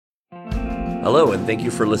Hello, and thank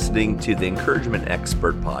you for listening to the Encouragement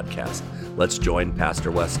Expert podcast. Let's join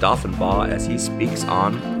Pastor Wes Stauffenbaugh as he speaks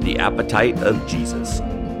on the appetite of Jesus.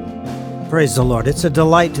 Praise the Lord. It's a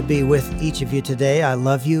delight to be with each of you today. I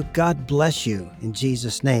love you. God bless you in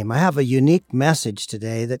Jesus' name. I have a unique message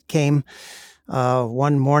today that came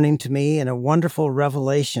one morning to me in a wonderful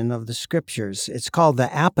revelation of the Scriptures. It's called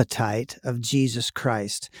The Appetite of Jesus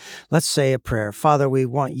Christ. Let's say a prayer. Father, we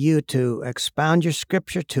want you to expound your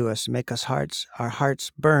Scripture to us, make us our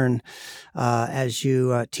hearts burn as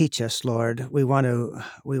you teach us, Lord. We want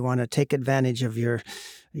to take advantage of your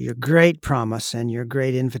great promise and your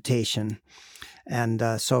great invitation.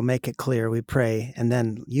 And so make it clear, we pray, and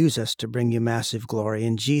then use us to bring you massive glory.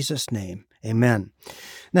 In Jesus' name, amen.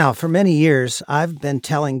 Now, for many years, I've been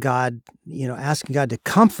telling God, asking God to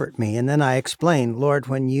comfort me. And then I explain, Lord,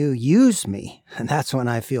 when you use me, and that's when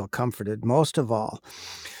I feel comforted most of all.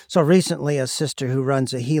 So recently, a sister who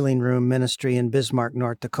runs a healing room ministry in Bismarck,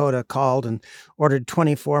 North Dakota, called and ordered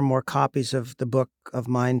 24 more copies of the book of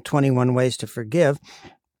mine, 21 Ways to Forgive.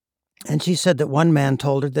 And she said that one man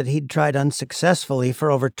told her that he'd tried unsuccessfully for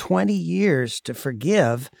over 20 years to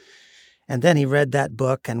forgive. And then he read that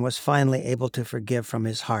book and was finally able to forgive from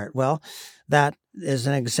his heart. Well, that is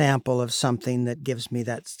an example of something that gives me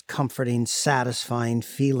that comforting, satisfying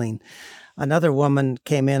feeling. Another woman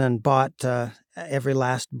came in and bought every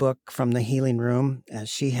last book from the healing room, as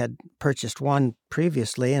she had purchased one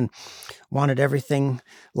previously and wanted everything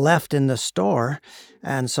left in the store.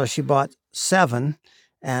 And so she bought 7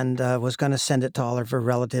 and was going to send it to all of her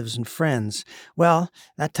relatives and friends. Well,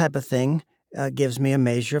 that type of thing gives me a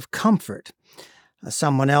measure of comfort.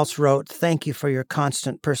 Someone else wrote, "Thank you for your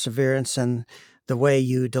constant perseverance and the way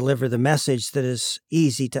you deliver the message that is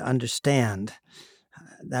easy to understand."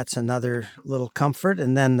 That's another little comfort.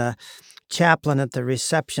 And then the chaplain at the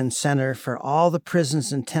reception center for all the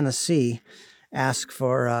prisons in Tennessee asked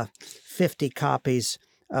for 50 copies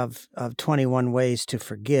of 21 Ways to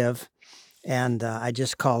Forgive. And I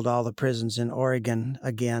just called all the prisons in Oregon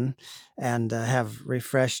again and have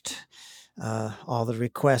refreshed all the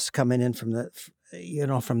requests coming in from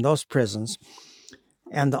from those prisons.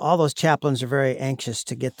 And all those chaplains are very anxious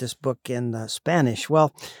to get this book in Spanish.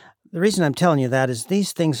 Well, the reason I'm telling you that is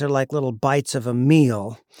these things are like little bites of a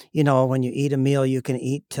meal. When you eat a meal, you can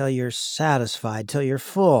eat till you're satisfied, till you're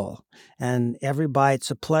full, and every bite's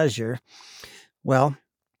a pleasure. Well,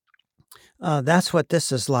 that's what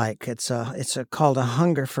this is like. It's called a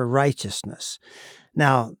hunger for righteousness.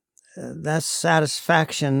 Now, that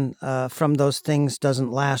satisfaction from those things doesn't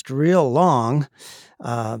last real long.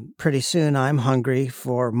 Pretty soon I'm hungry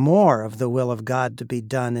for more of the will of God to be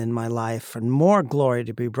done in my life and more glory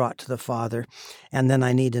to be brought to the Father, and then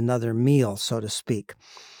I need another meal, so to speak.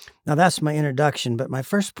 Now, that's my introduction, but my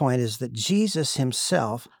first point is that Jesus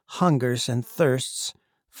himself hungers and thirsts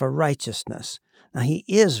for righteousness. Now, he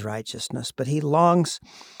is righteousness, but he longs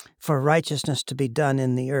for righteousness to be done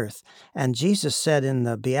in the earth. And Jesus said in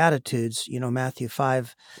the Beatitudes, Matthew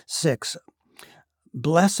 5:6,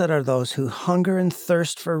 "Blessed are those who hunger and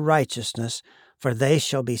thirst for righteousness, for they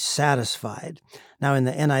shall be satisfied." Now, in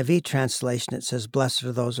the NIV translation, it says, "Blessed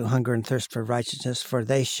are those who hunger and thirst for righteousness, for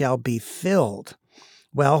they shall be filled."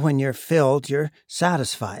 Well, when you're filled, you're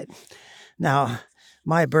satisfied. Now,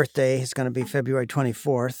 my birthday is going to be February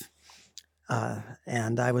 24th.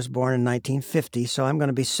 And I was born in 1950, so I'm going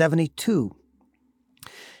to be 72.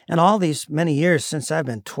 And all these many years since I've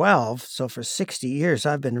been 12, so for 60 years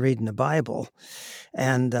I've been reading the Bible.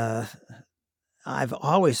 And I've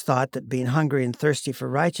always thought that being hungry and thirsty for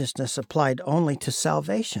righteousness applied only to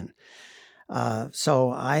salvation.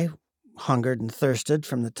 So I hungered and thirsted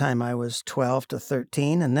from the time I was 12 to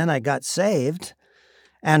 13, and then I got saved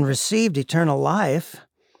and received eternal life.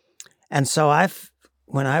 And so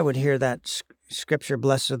when I would hear that scripture,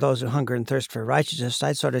 "Blessed are those who hunger and thirst for righteousness,"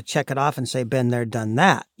 I'd sort of check it off and say, "Been there, done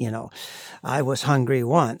that." I was hungry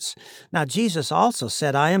once. Now, Jesus also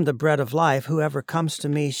said, "I am the bread of life. Whoever comes to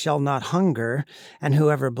me shall not hunger, and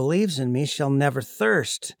whoever believes in me shall never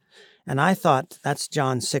thirst." And I thought, that's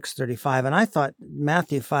John 6:35, and I thought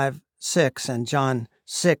Matthew 5:6 and John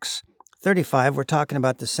 6:35 we're talking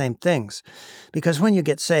about the same things. Because when you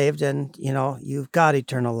get saved and, you've got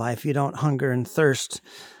eternal life, you don't hunger and thirst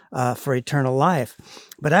for eternal life.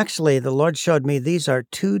 But actually, the Lord showed me these are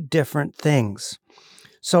two different things.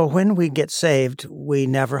 So when we get saved, we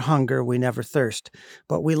never hunger, we never thirst.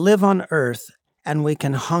 But we live on earth and we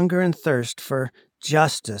can hunger and thirst for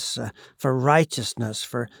justice, for righteousness,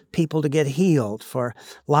 for people to get healed, for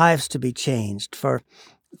lives to be changed, for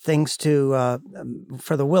things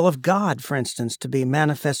for the will of God, for instance, to be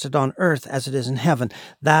manifested on earth as it is in heaven.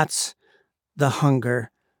 That's the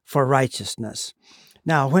hunger for righteousness.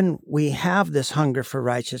 Now, when we have this hunger for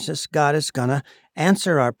righteousness, God is going to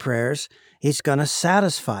answer our prayers. He's going to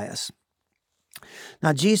satisfy us.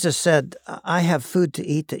 Now, Jesus said, I have food to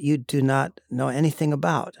eat that you do not know anything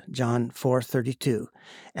about, John 4:32.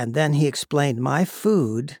 And then he explained, my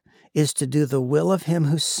food is to do the will of him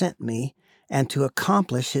who sent me and to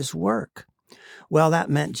accomplish his work. Well, that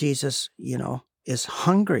meant Jesus, is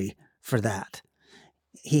hungry for that.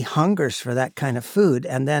 He hungers for that kind of food.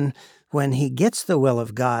 And then when he gets the will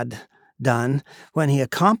of God done, when he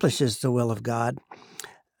accomplishes the will of God,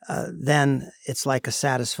 then it's like a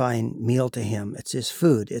satisfying meal to him. It's his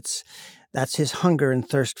food. That's his hunger and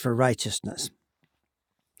thirst for righteousness.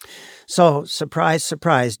 So, surprise,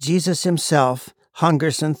 surprise, Jesus himself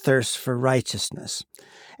hungers and thirsts for righteousness.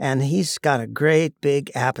 And he's got a great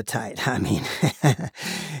big appetite. I mean,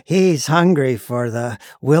 he's hungry for the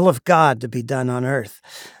will of God to be done on earth.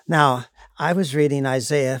 Now, I was reading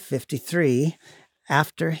Isaiah 53.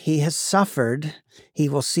 After he has suffered, he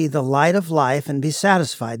will see the light of life and be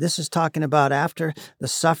satisfied. This is talking about after the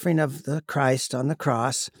suffering of the Christ on the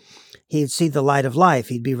cross, he'd see the light of life.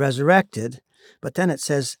 He'd be resurrected. But then it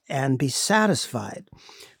says, and be satisfied.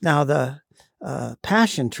 Now, the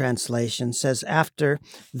Passion Translation says, after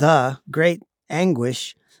the great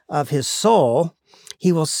anguish of his soul,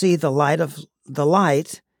 he will see the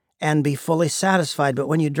light and be fully satisfied. But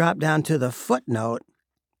when you drop down to the footnote,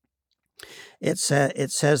 it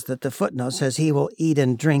says that the footnote says he will eat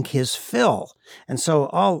and drink his fill. And so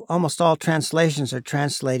almost all translations are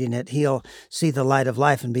translating it, he'll see the light of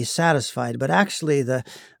life and be satisfied. But actually the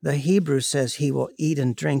Hebrew says he will eat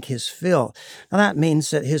and drink his fill. Now that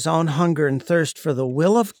means that his own hunger and thirst for the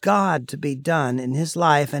will of God to be done in his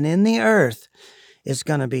life and in the earth is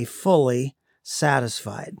going to be fully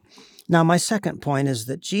satisfied. Now, my second point is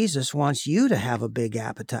that Jesus wants you to have a big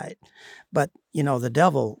appetite. But, the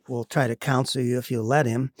devil will try to counsel you if you let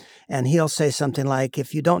him. And he'll say something like,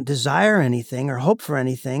 if you don't desire anything or hope for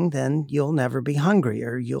anything, then you'll never be hungry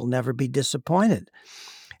or you'll never be disappointed.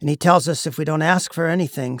 And he tells us if we don't ask for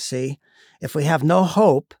anything, if we have no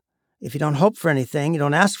hope, if you don't hope for anything, you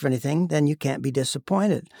don't ask for anything, then you can't be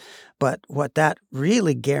disappointed. But what that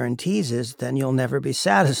really guarantees is then you'll never be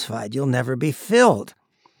satisfied. You'll never be filled.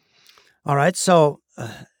 All right, so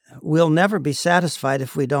we'll never be satisfied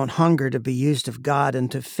if we don't hunger to be used of God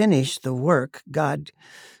and to finish the work God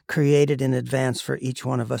created in advance for each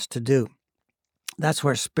one of us to do. That's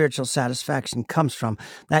where spiritual satisfaction comes from.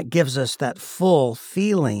 That gives us that full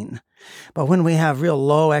feeling. But when we have real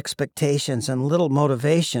low expectations and little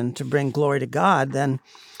motivation to bring glory to God, then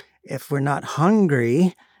if we're not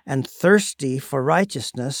hungry and thirsty for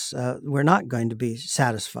righteousness, we're not going to be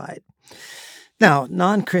satisfied. Now,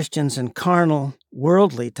 non-Christians and carnal,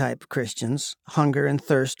 worldly type Christians hunger and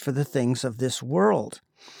thirst for the things of this world.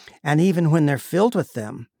 And even when they're filled with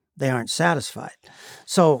them, they aren't satisfied.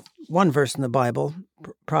 So one verse in the Bible,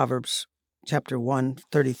 Proverbs chapter 1,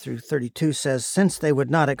 30 through 32 says, since they would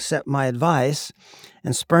not accept my advice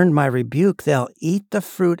and spurned my rebuke, they'll eat the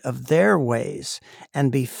fruit of their ways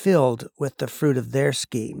and be filled with the fruit of their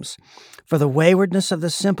schemes. For the waywardness of the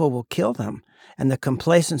simple will kill them, and the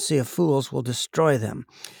complacency of fools will destroy them.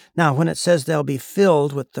 Now, when it says they'll be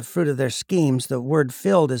filled with the fruit of their schemes, the word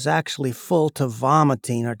filled is actually full to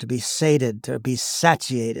vomiting or to be sated, to be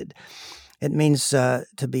satiated. It means to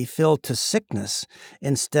be filled to sickness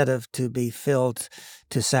instead of to be filled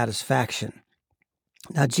to satisfaction.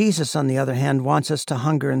 Now, Jesus, on the other hand, wants us to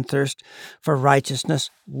hunger and thirst for righteousness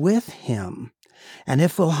with him. And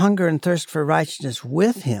if we'll hunger and thirst for righteousness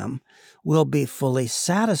with him, we'll be fully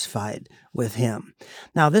satisfied with him.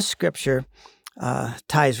 Now, this scripture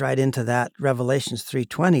ties right into that. Revelations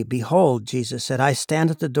 3:20, behold, Jesus said, I stand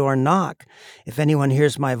at the door and knock. If anyone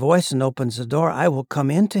hears my voice and opens the door, I will come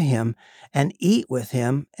into him and eat with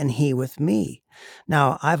him and he with me.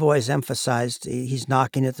 Now, I've always emphasized he's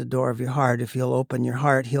knocking at the door of your heart. If you'll open your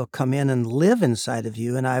heart, he'll come in and live inside of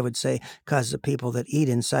you. And I would say, because the people that eat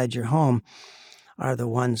inside your home are the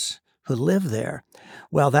ones who live there.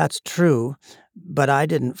 Well, that's true, but I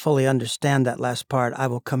didn't fully understand that last part. I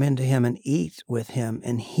will come into him and eat with him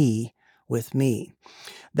and he with me.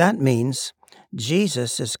 That means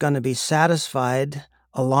Jesus is going to be satisfied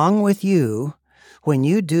along with you when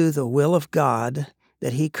you do the will of God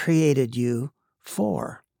that he created you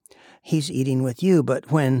for. He's eating with you,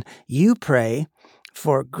 but when you pray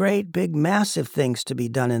for great, big, massive things to be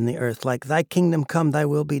done in the earth, like thy kingdom come, thy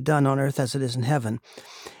will be done on earth as it is in heaven.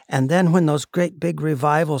 And then when those great, big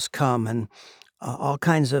revivals come and all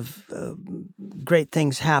kinds of great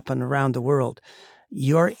things happen around the world,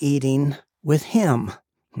 you're eating with him.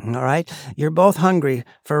 All right? You're both hungry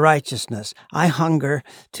for righteousness. I hunger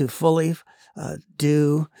to fully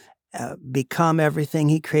become everything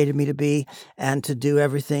He created me to be and to do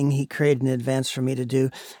everything He created in advance for me to do.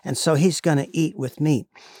 And so He's going to eat with me.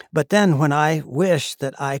 But then when I wish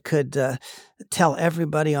that I could tell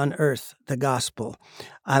everybody on earth the gospel,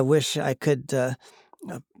 I wish I could,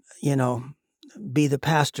 be the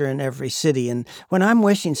pastor in every city. And when I'm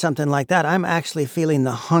wishing something like that, I'm actually feeling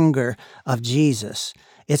the hunger of Jesus.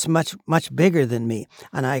 It's much, much bigger than me.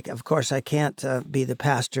 And of course, I can't be the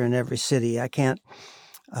pastor in every city. I can't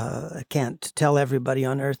tell everybody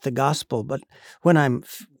on earth the gospel. But when I'm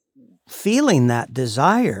feeling that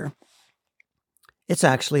desire, it's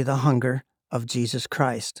actually the hunger of Jesus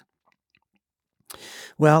Christ.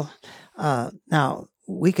 Well, now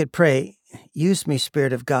we could pray, use me,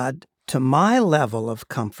 Spirit of God, to my level of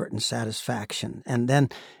comfort and satisfaction. And then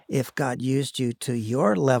if God used you to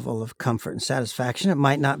your level of comfort and satisfaction, it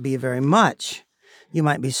might not be very much. You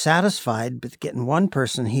might be satisfied with getting one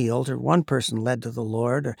person healed or one person led to the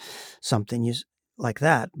Lord or something like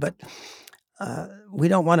that. But we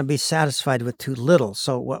don't want to be satisfied with too little.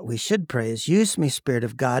 So what we should pray is, use me, Spirit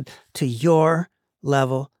of God, to your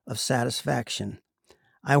level of satisfaction.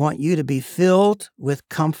 I want you to be filled with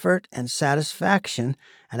comfort and satisfaction,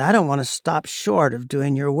 and I don't want to stop short of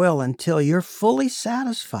doing your will until you're fully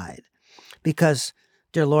satisfied. Because,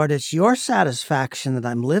 dear Lord, it's your satisfaction that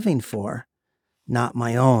I'm living for, not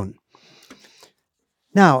my own.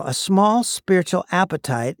 Now, a small spiritual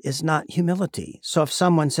appetite is not humility. So if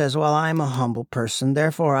someone says, well, I'm a humble person,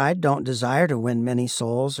 therefore I don't desire to win many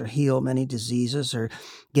souls or heal many diseases or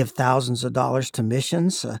give thousands of dollars to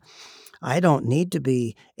missions, I don't need to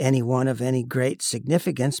be anyone of any great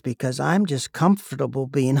significance because I'm just comfortable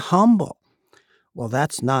being humble. Well,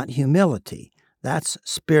 that's not humility. That's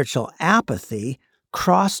spiritual apathy,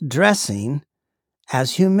 cross-dressing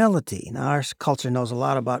as humility. Now, our culture knows a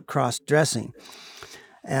lot about cross-dressing,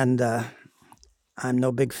 and I'm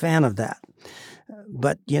no big fan of that.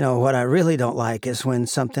 But, what I really don't like is when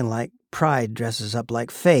something like pride dresses up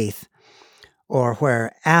like faith, or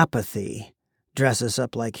where apathy dresses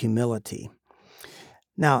up like humility.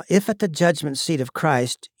 Now, if at the judgment seat of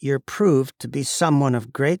Christ you're proved to be someone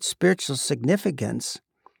of great spiritual significance,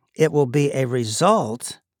 it will be a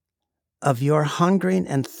result of your hungering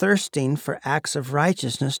and thirsting for acts of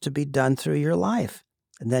righteousness to be done through your life.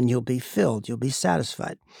 And then you'll be filled, you'll be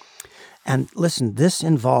satisfied. And listen, this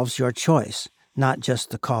involves your choice, not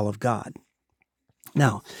just the call of God.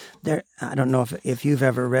 Now, I don't know if you've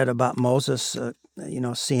ever read about Moses,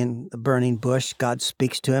 seeing the burning bush, God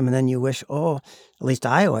speaks to him, and then you wish, at least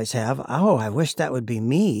I always have, I wish that would be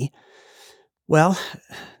me. Well,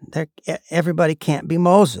 everybody can't be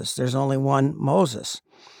Moses. There's only one Moses.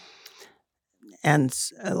 And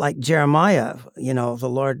like Jeremiah, the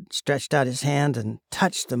Lord stretched out His hand and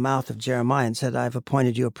touched the mouth of Jeremiah and said, I've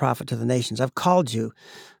appointed you a prophet to the nations. I've called you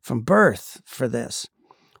from birth for this.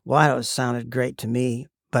 Well, that sounded great to me,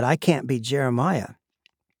 but I can't be Jeremiah.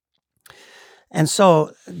 And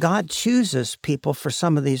so God chooses people for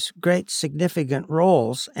some of these great significant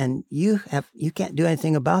roles, and you can't do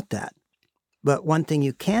anything about that. But one thing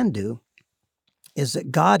you can do is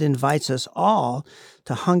that God invites us all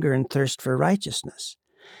to hunger and thirst for righteousness.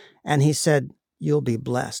 And He said, you'll be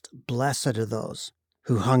blessed. Blessed are those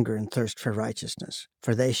who hunger and thirst for righteousness,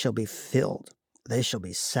 for they shall be filled. They shall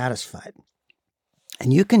be satisfied.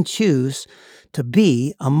 And you can choose to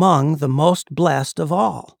be among the most blessed of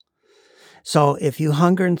all. So if you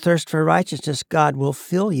hunger and thirst for righteousness, God will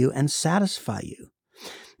fill you and satisfy you.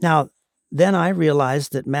 Now, then I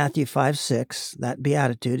realized that Matthew 5:6, that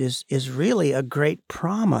beatitude, is really a great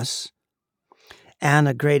promise and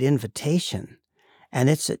a great invitation. And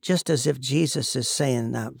it's just as if Jesus is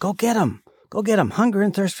saying, go get them. Go get them. Hunger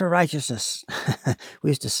and thirst for righteousness. I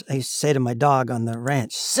used to say to my dog on the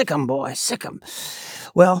ranch, sick 'em, boy, sick 'em.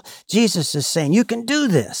 Well, Jesus is saying, you can do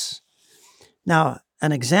this. Now,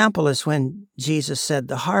 an example is when Jesus said,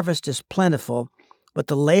 the harvest is plentiful, but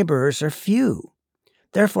the laborers are few.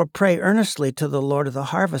 Therefore, pray earnestly to the Lord of the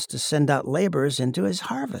harvest to send out laborers into His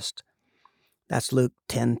harvest. That's Luke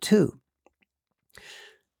 10:2.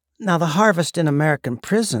 Now, the harvest in American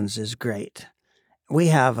prisons is great. We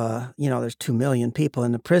have, there's 2 million people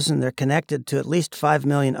in the prison. They're connected to at least 5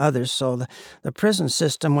 million others. So the prison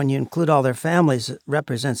system, when you include all their families,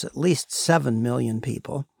 represents at least 7 million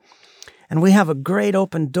people. And we have a great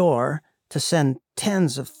open door to send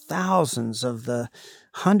tens of thousands of the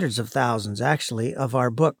hundreds of thousands, actually, of our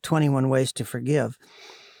book, 21 Ways to Forgive,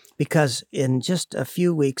 because in just a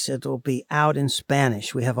few weeks, it will be out in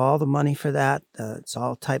Spanish. We have all the money for that. It's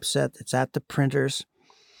all typeset. It's at the printers.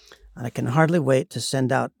 And I can hardly wait to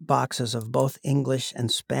send out boxes of both English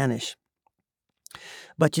and Spanish.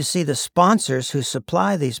 But you see, the sponsors who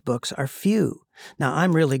supply these books are few. Now,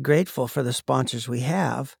 I'm really grateful for the sponsors we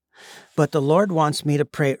have, but the Lord wants me to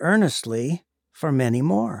pray earnestly for many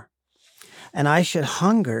more. And I should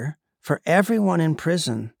hunger for everyone in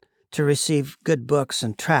prison to receive good books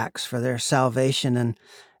and tracts for their salvation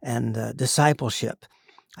and discipleship.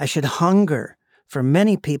 I should hunger for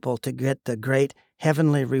many people to get the great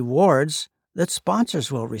heavenly rewards that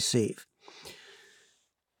sponsors will receive.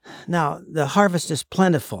 Now, the harvest is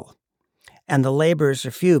plentiful and the laborers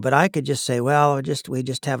are few, but I could just say, well, we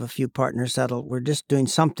just have a few partners we're just doing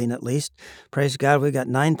something at least. Praise God, we got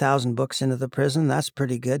 9,000 books into the prison. That's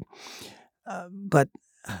pretty good. But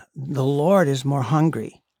the Lord is more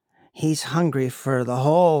hungry. He's hungry for the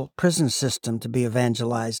whole prison system to be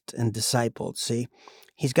evangelized and discipled, see?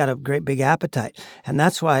 He's got a great big appetite. And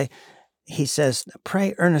that's why he says,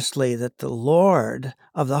 pray earnestly that the Lord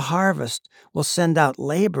of the harvest will send out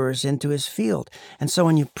laborers into his field. And so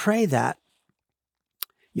when you pray that,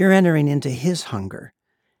 you're entering into his hunger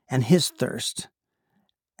and his thirst.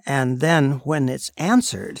 And then when it's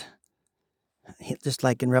answered, just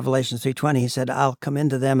like in Revelation 3:20, he said, I'll come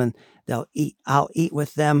into them and I'll eat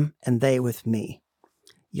with them and they with me.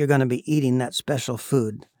 You're going to be eating that special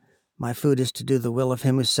food. My food is to do the will of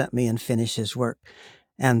him who sent me and finish his work.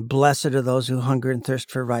 And blessed are those who hunger and thirst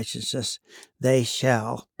for righteousness. They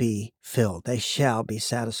shall be filled. They shall be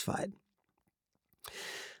satisfied.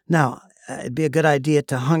 Now, it'd be a good idea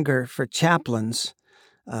to hunger for chaplains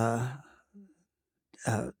to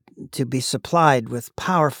be supplied with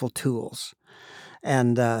powerful tools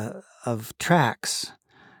and of tracts.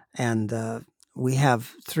 And we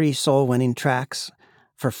have 3 soul-winning tracts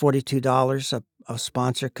for $42. A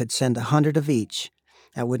sponsor could send 100 of each.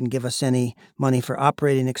 That wouldn't give us any money for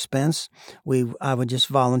operating expense. I would just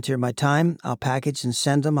volunteer my time. I'll package and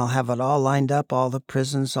send them. I'll have it all lined up, all the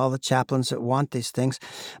prisons, all the chaplains that want these things.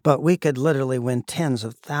 But we could literally win tens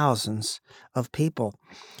of thousands of people.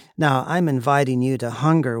 Now, I'm inviting you to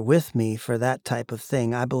hunger with me for that type of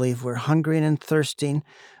thing. I believe we're hungering and thirsting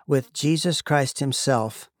with Jesus Christ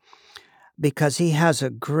himself because he has a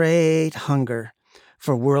great hunger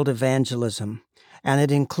for world evangelism. And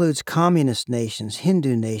it includes communist nations,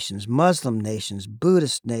 Hindu nations, Muslim nations,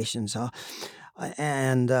 Buddhist nations,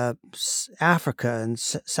 and Africa and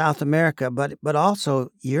South America, but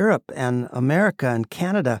also Europe and America and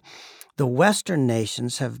Canada. The Western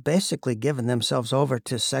nations have basically given themselves over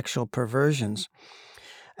to sexual perversions.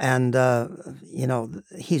 And,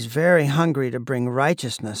 he's very hungry to bring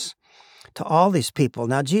righteousness to all these people.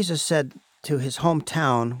 Now, Jesus said to his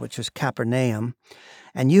hometown, which was Capernaum,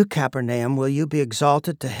 and you, Capernaum, will you be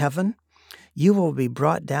exalted to heaven? You will be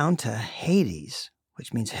brought down to Hades,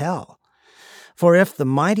 which means hell. For if the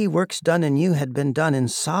mighty works done in you had been done in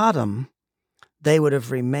Sodom, they would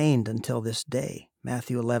have remained until this day.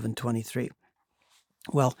 Matthew 11:23.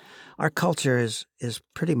 Well, our culture is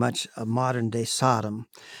pretty much a modern-day Sodom.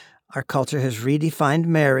 Our culture has redefined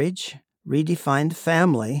marriage, redefined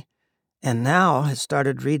family, and now has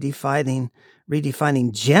started redefining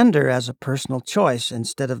gender as a personal choice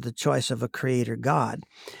instead of the choice of a creator God.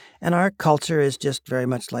 And our culture is just very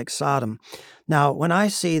much like Sodom. Now, when I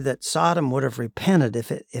see that Sodom would have repented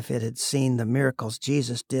if it had seen the miracles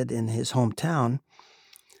Jesus did in his hometown,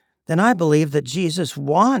 then I believe that Jesus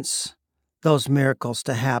wants those miracles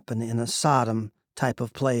to happen in a Sodom type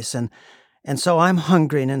of place. And so I'm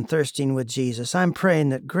hungering and thirsting with Jesus. I'm praying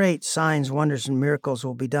that great signs, wonders, and miracles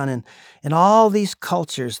will be done in all these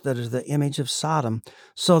cultures that are the image of Sodom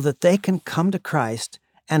so that they can come to Christ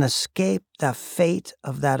and escape the fate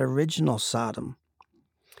of that original Sodom.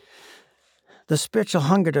 The spiritual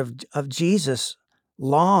hunger of Jesus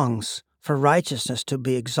longs for righteousness to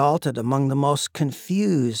be exalted among the most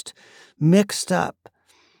confused, mixed up,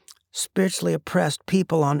 spiritually oppressed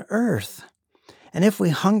people on earth. And if we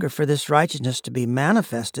hunger for this righteousness to be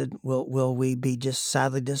manifested, will we be just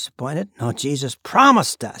sadly disappointed? No, Jesus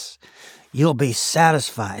promised us, you'll be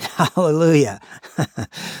satisfied. Hallelujah.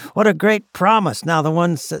 What a great promise. Now, the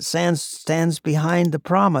one that stands behind the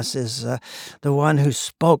promise is the one who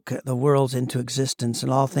spoke the worlds into existence,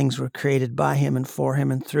 and all things were created by him and for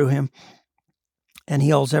him and through him. And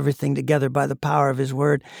he holds everything together by the power of his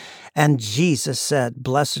word. And Jesus said,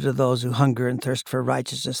 blessed are those who hunger and thirst for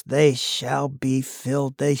righteousness. They shall be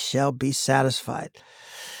filled. They shall be satisfied.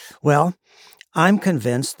 Well, I'm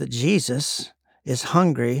convinced that Jesus is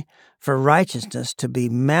hungry for righteousness to be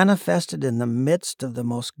manifested in the midst of the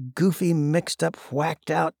most goofy, mixed up,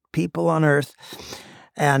 whacked out people on earth,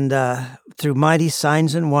 and through mighty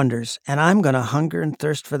signs and wonders. And I'm going to hunger and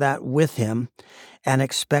thirst for that with him. and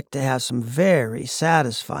expect to have some very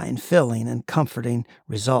satisfying, filling, and comforting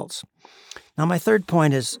results. Now, my third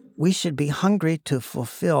point is we should be hungry to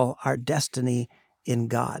fulfill our destiny in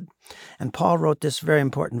God. And Paul wrote this very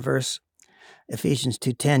important verse, Ephesians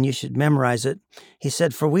 2:10. You should memorize it. He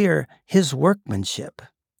said, "For we are his workmanship,"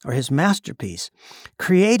 or his masterpiece,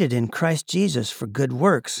 "created in Christ Jesus for good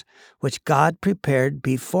works, which God prepared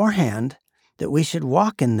beforehand that we should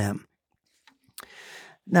walk in them."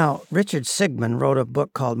 Now, Richard Sigmund wrote a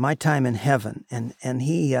book called My Time in Heaven, and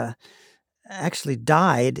he actually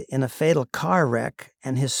died in a fatal car wreck,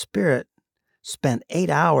 and his spirit spent 8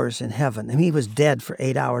 hours in heaven. And he was dead for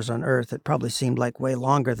 8 hours on earth. It probably seemed like way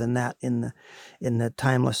longer than that in the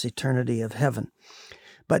timeless eternity of heaven.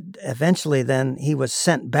 But eventually then he was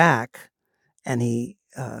sent back, and he,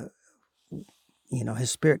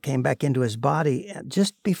 his spirit came back into his body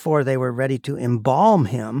just before they were ready to embalm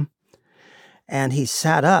him. And he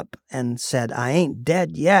sat up and said, "I ain't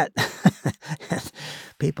dead yet."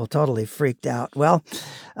 People totally freaked out. Well,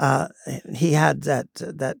 he had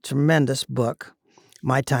that tremendous book,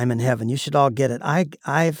 My Time in Heaven. You should all get it.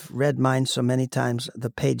 I've read mine so many times, the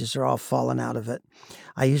pages are all falling out of it.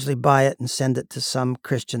 I usually buy it and send it to some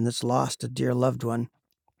Christian that's lost a dear loved one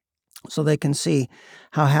so they can see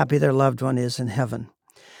how happy their loved one is in heaven.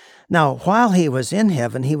 Now, while he was in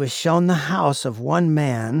heaven, he was shown the house of one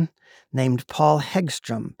man named Paul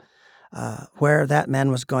Hegstrom, where that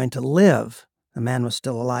man was going to live. The man was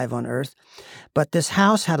still alive on earth. But this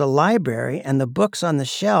house had a library, and the books on the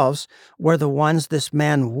shelves were the ones this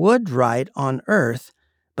man would write on earth,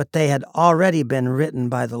 but they had already been written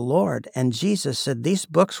by the Lord. And Jesus said, "These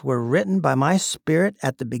books were written by my Spirit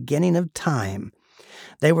at the beginning of time.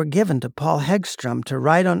 They were given to Paul Hegstrom to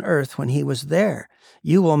write on earth when he was there.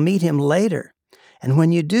 You will meet him later. And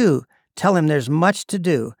when you do, tell him there's much to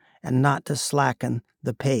do and not to slacken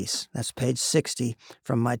the pace." That's page 60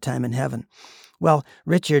 from My Time in Heaven. Well,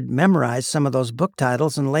 Richard memorized some of those book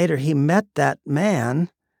titles, and later he met that man,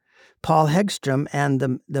 Paul Hegstrom,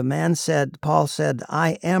 and the man said, Paul said,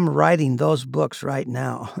 "I am writing those books right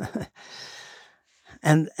now."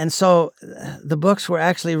 and so the books were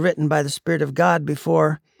actually written by the Spirit of God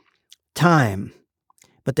before time,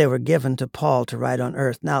 but they were given to Paul to write on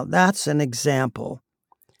earth. Now, that's an example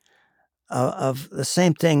of the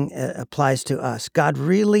same thing applies to us. God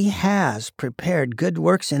really has prepared good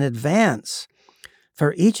works in advance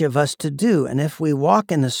for each of us to do. And if we walk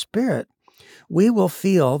in the Spirit, we will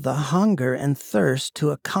feel the hunger and thirst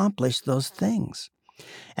to accomplish those things.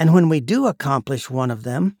 And when we do accomplish one of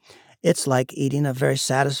them, it's like eating a very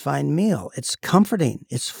satisfying meal. It's comforting.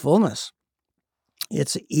 It's fullness.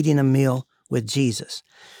 It's eating a meal with Jesus.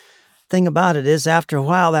 Thing about it is, after a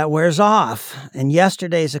while, that wears off, and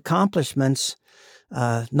yesterday's accomplishments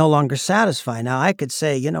no longer satisfy. Now, I could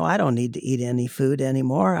say, I don't need to eat any food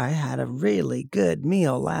anymore. I had a really good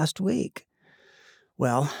meal last week.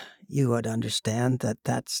 Well, you would understand that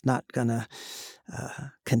that's not going to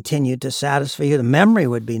continue to satisfy you. The memory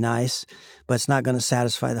would be nice, but it's not going to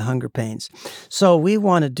satisfy the hunger pains. So we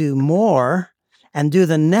want to do more and do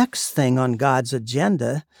the next thing on God's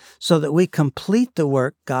agenda so that we complete the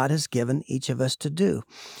work God has given each of us to do.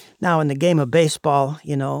 Now, in the game of baseball,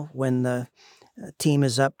 when the team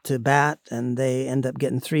is up to bat and they end up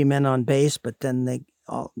getting 3 men on base, but then they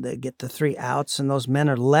get the 3 outs and those men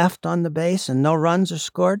are left on the base and no runs are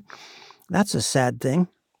scored, that's a sad thing.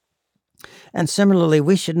 And similarly,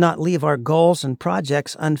 we should not leave our goals and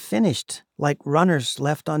projects unfinished, like runners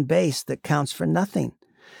left on base that counts for nothing.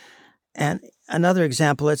 And another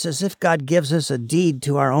example, it's as if God gives us a deed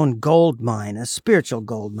to our own gold mine, a spiritual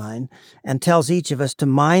gold mine, and tells each of us to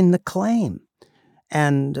mine the claim.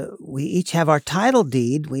 And we each have our title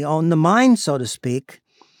deed. We own the mine, so to speak,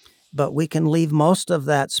 but we can leave most of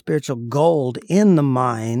that spiritual gold in the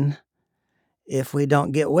mine if we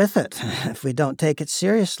don't get with it, if we don't take it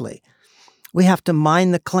seriously. We have to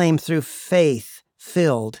mine the claim through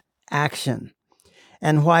faith-filled action.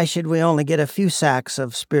 And why should we only get a few sacks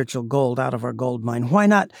of spiritual gold out of our gold mine? Why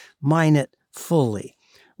not mine it fully?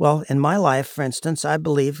 Well, in my life, for instance, I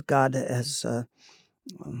believe God has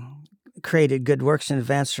created good works in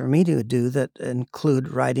advance for me to do that include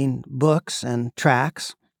writing books and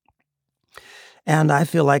tracts. And I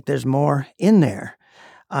feel like there's more in there.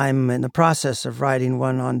 I'm in the process of writing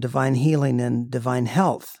one on divine healing and divine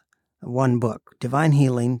health. One book, Divine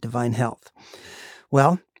Healing, Divine Health.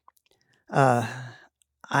 Well,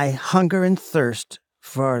 I hunger and thirst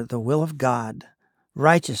for the will of God,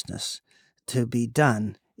 righteousness to be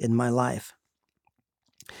done in my life.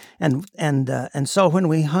 And so when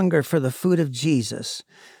we hunger for the food of Jesus,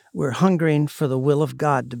 we're hungering for the will of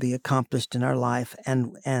God to be accomplished in our life.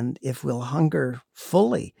 And if we'll hunger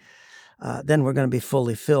fully, then we're going to be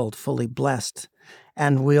fully filled, fully blessed.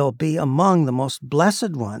 And we'll be among the most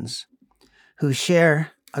blessed ones who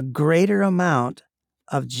share a greater amount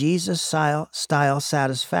of Jesus-style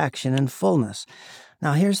satisfaction and fullness.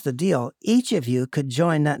 Now, here's the deal. Each of you could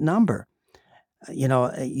join that number.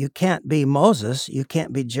 You can't be Moses, you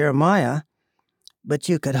can't be Jeremiah, but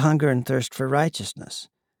you could hunger and thirst for righteousness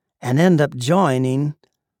and end up joining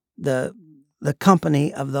the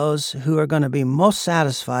company of those who are going to be most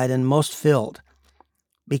satisfied and most filled,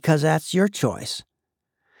 because that's your choice.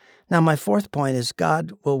 Now, my fourth point is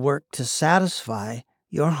God will work to satisfy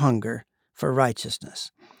your hunger for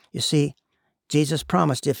righteousness. You see, Jesus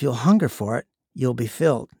promised if you'll hunger for it, you'll be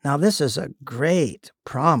filled. Now, this is a great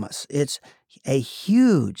promise. It's a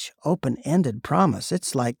huge, open-ended promise.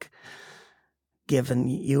 It's like giving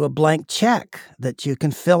you a blank check that you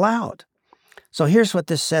can fill out. So here's what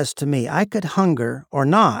this says to me. I could hunger or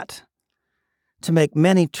not to make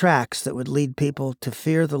many tracts that would lead people to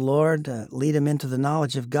fear the Lord, lead them into the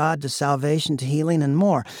knowledge of God, to salvation, to healing, and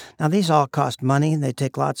more. Now, these all cost money. They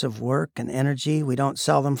take lots of work and energy. We don't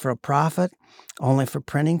sell them for a profit, only for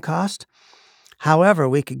printing cost. However,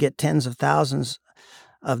 we could get tens of thousands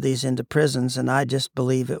of these into prisons, and I just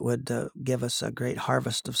believe it would give us a great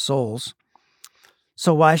harvest of souls.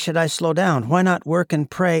 So why should I slow down? Why not work and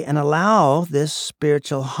pray and allow this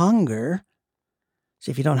spiritual hunger? See,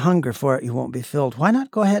 if you don't hunger for it, you won't be filled. Why not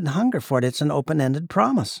go ahead and hunger for it? It's an open-ended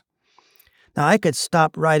promise. Now, I could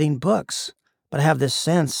stop writing books, but I have this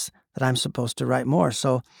sense that I'm supposed to write more,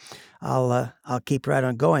 so I'll keep right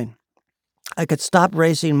on going. I could stop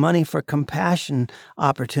raising money for compassion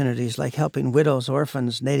opportunities like helping widows,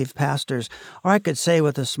 orphans, native pastors, or I could say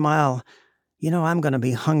with a smile, I'm going to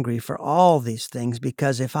be hungry for all these things,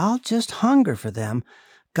 because if I'll just hunger for them,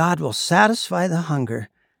 God will satisfy the hunger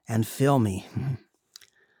and fill me.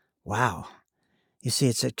 Wow. You see,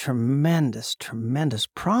 it's a tremendous, tremendous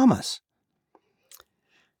promise.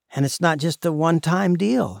 And it's not just a one-time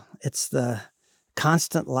deal. It's the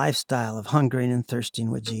constant lifestyle of hungering and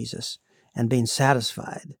thirsting with Jesus and being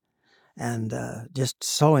satisfied and just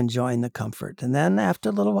so enjoying the comfort. And then after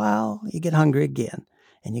a little while, you get hungry again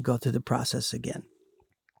and you go through the process again.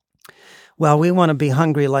 Well, we want to be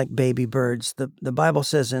hungry like baby birds. The Bible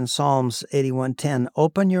says in Psalms 81:10,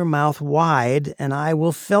 "Open your mouth wide and I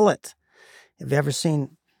will fill it." Have you ever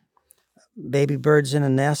seen baby birds in a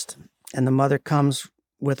nest and the mother comes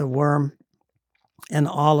with a worm and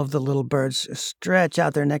all of the little birds stretch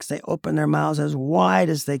out their necks, they open their mouths as wide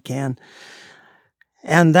as they can?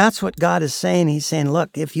 And that's what God is saying. He's saying,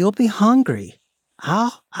 look, if you'll be hungry,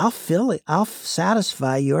 I'll fill it. I'll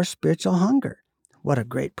satisfy your spiritual hunger. What a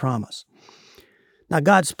great promise. Now,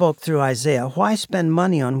 God spoke through Isaiah, "Why spend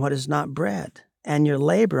money on what is not bread, and your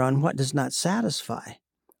labor on what does not satisfy?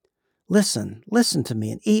 Listen to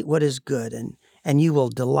me, and eat what is good, and you will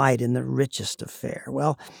delight in the richest of fare."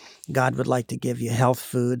 Well, God would like to give you health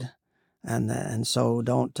food, and so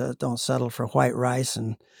don't settle for white rice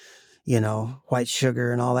and white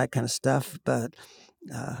sugar and all that kind of stuff. But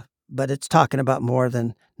it's talking about more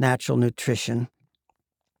than natural nutrition.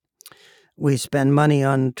 We spend money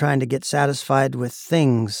on trying to get satisfied with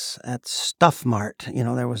things at Stuff Mart.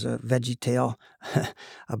 There was a VeggieTale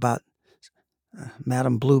about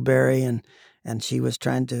Madame Blueberry, and she was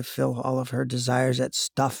trying to fill all of her desires at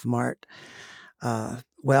Stuff Mart.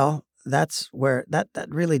 Well, that's where that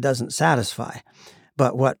really doesn't satisfy.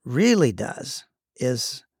 But what really does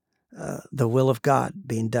is the will of God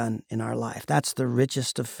being done in our life. That's the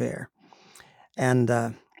richest of fare,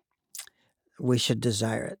 and we should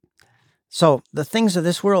desire it. So the things of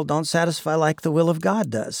this world don't satisfy like the will of God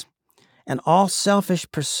does. And all selfish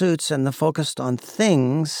pursuits and the focus on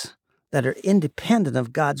things that are independent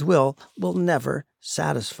of God's will never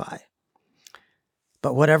satisfy.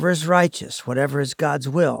 But whatever is righteous, whatever is God's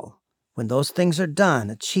will, when those things are done,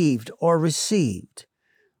 achieved, or received,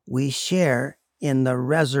 we share in the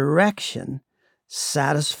resurrection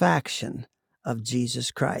satisfaction of Jesus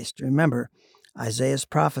Christ. Remember Isaiah's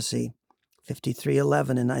prophecy,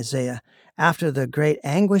 53:11 in Isaiah, "After the great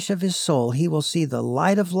anguish of his soul, he will see the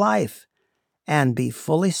light of life and be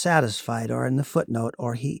fully satisfied," or in the footnote,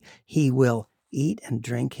 or he will eat and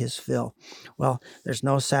drink his fill. Well, there's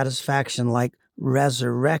no satisfaction like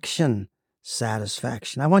resurrection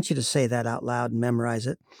satisfaction. I want you to say that out loud and memorize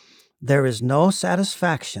it. There is no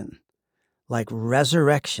satisfaction like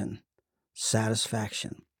resurrection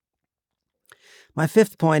satisfaction. My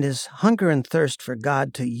fifth point is hunger and thirst for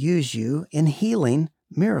God to use you in healing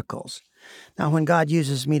miracles. Now, when God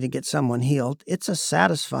uses me to get someone healed, it's a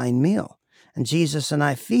satisfying meal. and Jesus and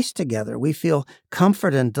I feast together. We feel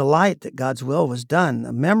comfort and delight that God's will was done.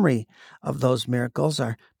 The memory of those miracles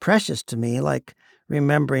are precious to me, like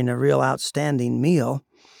remembering a real outstanding meal,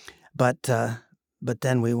 but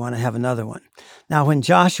then we want to have another one. Now, when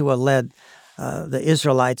Joshua led the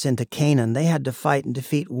Israelites into Canaan, they had to fight and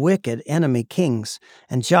defeat wicked enemy kings,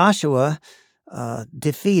 and Joshua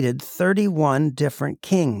defeated 31 different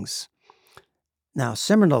kings. Now,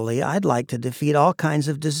 similarly, I'd like to defeat all kinds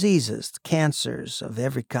of diseases, cancers of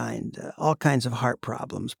every kind, all kinds of heart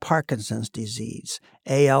problems, Parkinson's disease,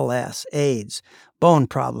 ALS, AIDS, bone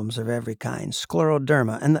problems of every kind,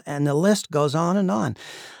 scleroderma, and the list goes on and on.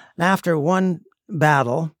 And after one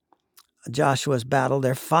battle, Joshua's battle,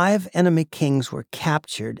 their 5 enemy kings were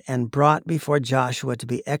captured and brought before Joshua to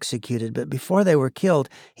be executed. But before they were killed,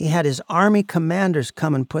 he had his army commanders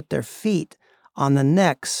come and put their feet on the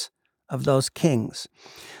necks of those kings.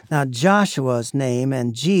 Now, Joshua's name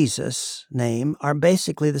and Jesus' name are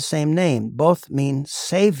basically the same name. Both mean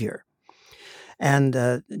Savior.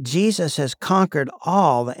 And Jesus has conquered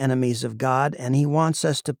all the enemies of God, and he wants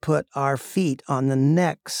us to put our feet on the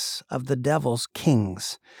necks of the devil's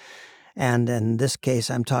kings. And in this case,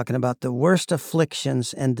 I'm talking about the worst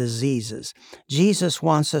afflictions and diseases. Jesus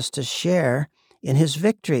wants us to share in his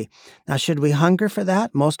victory. Now, should we hunger for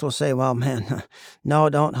that? Most will say, well, man, no,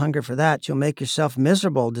 don't hunger for that. You'll make yourself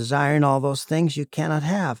miserable desiring all those things you cannot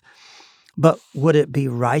have. But would it be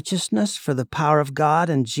righteousness for the power of God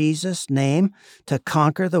in Jesus' name to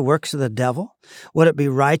conquer the works of the devil? Would it be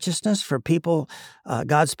righteousness for people,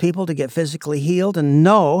 God's people, to get physically healed and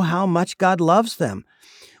know how much God loves them?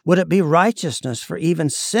 Would it be righteousness for even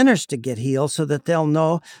sinners to get healed so that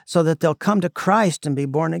they'll come to Christ and be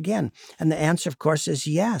born again? And the answer, of course, is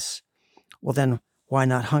yes. Well, then why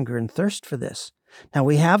not hunger and thirst for this? Now,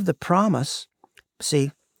 we have the promise.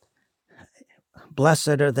 See,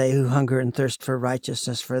 blessed are they who hunger and thirst for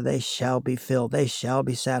righteousness, for they shall be filled. They shall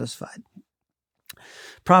be satisfied.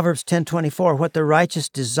 Proverbs 10:24, what the righteous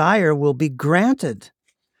desire will be granted.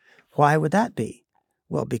 Why would that be?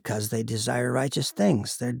 Well, because they desire righteous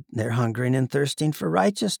things. They're hungering and thirsting for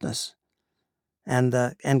righteousness. And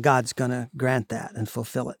God's going to grant that and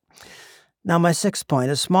fulfill it. Now, my 6th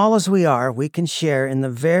point, as small as we are, we can share in the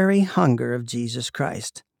very hunger of Jesus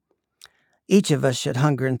Christ. Each of us should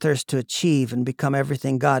hunger and thirst to achieve and become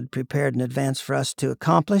everything God prepared in advance for us to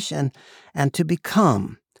accomplish and to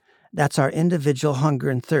become. That's our individual hunger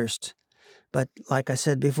and thirst. But like I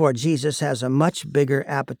said before, Jesus has a much bigger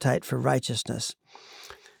appetite for righteousness.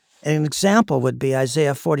 An example would be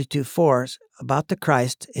Isaiah 42:4. About the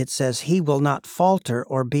Christ, it says, he will not falter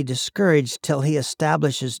or be discouraged till he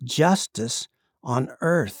establishes justice on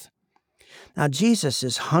earth. Now, Jesus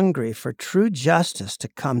is hungry for true justice to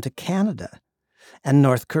come to Canada and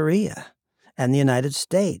North Korea and the United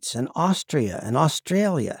States and Austria and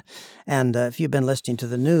Australia. And if you've been listening to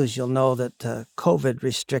the news, you'll know that COVID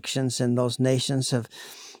restrictions in those nations have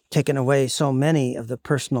taken away so many of the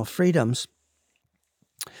personal freedoms.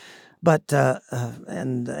 But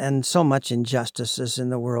and so much injustices in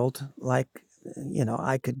the world, like,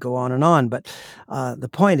 I could go on and on. But the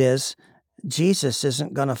point is, Jesus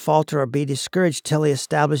isn't going to falter or be discouraged till he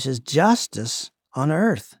establishes justice on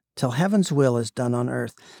earth, till heaven's will is done on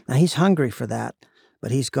earth. Now, he's hungry for that, but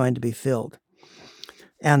he's going to be filled.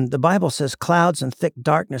 And the Bible says clouds and thick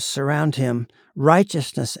darkness surround him.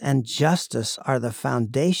 Righteousness and justice are the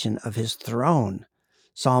foundation of his throne.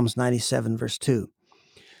 Psalms 97, verse 2.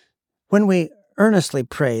 When we earnestly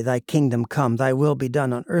pray, thy kingdom come, thy will be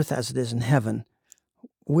done on earth as it is in heaven,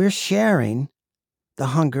 we're sharing the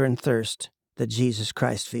hunger and thirst that Jesus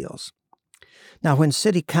Christ feels. Now, when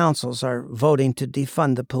city councils are voting to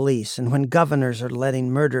defund the police, and when governors are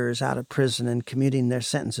letting murderers out of prison and commuting their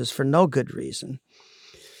sentences for no good reason,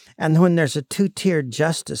 and when there's a 2-tiered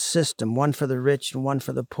justice system, one for the rich and one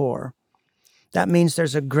for the poor, that means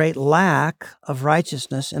there's a great lack of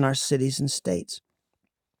righteousness in our cities and states.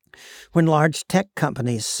 When large tech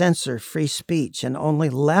companies censor free speech and only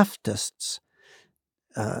leftists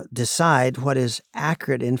decide what is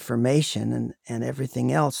accurate information and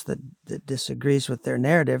everything else that disagrees with their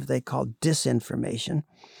narrative they call disinformation,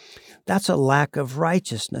 that's a lack of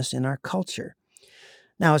righteousness in our culture.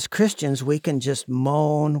 Now, as Christians, we can just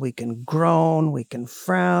moan, we can groan, we can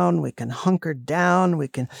frown, we can hunker down, we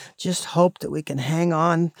can just hope that we can hang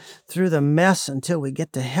on through the mess until we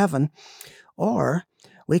get to heaven, or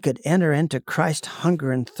we could enter into Christ's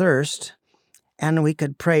hunger and thirst, and we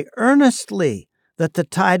could pray earnestly that the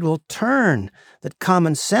tide will turn, that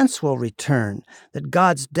common sense will return, that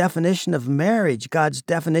God's definition of marriage, God's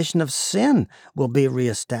definition of sin will be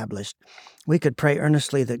reestablished. We could pray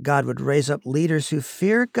earnestly that God would raise up leaders who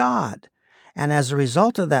fear God and as a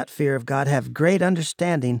result of that fear of God, have great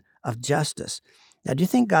understanding of justice. Now, do you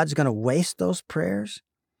think God's going to waste those prayers?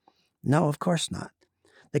 No, of course not.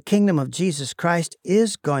 The kingdom of Jesus Christ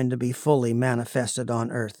is going to be fully manifested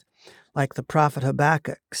on earth. Like the prophet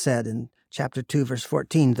Habakkuk said in chapter 2, verse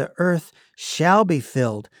 14, the earth shall be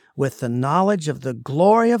filled with the knowledge of the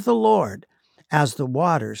glory of the Lord as the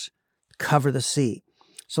waters cover the sea.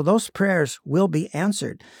 So those prayers will be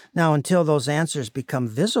answered. Now, until those answers become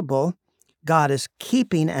visible, God is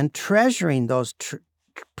keeping and treasuring those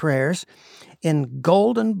prayers in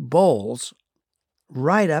golden bowls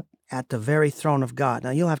right up at the very throne of God.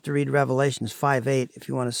 Now, you'll have to read Revelations 5:8 if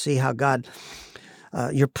you want to see how God,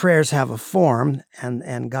 your prayers have a form,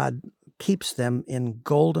 and God keeps them in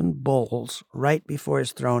golden bowls right before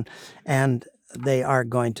his throne, and they are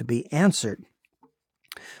going to be answered.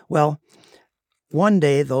 Well, one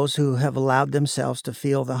day, those who have allowed themselves to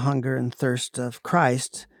feel the hunger and thirst of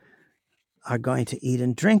Christ are going to eat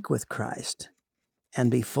and drink with Christ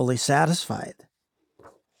and be fully satisfied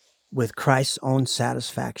with Christ's own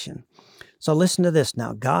satisfaction. So listen to this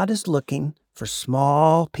now. God is looking for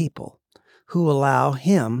small people who allow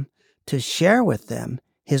him to share with them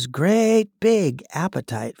his great big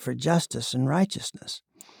appetite for justice and righteousness.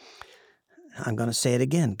 I'm going to say it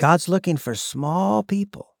again. God's looking for small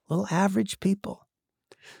people, little average people,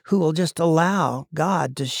 who will just allow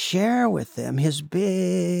God to share with them his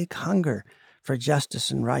big hunger for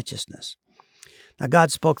justice and righteousness. Now,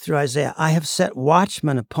 God spoke through Isaiah, I have set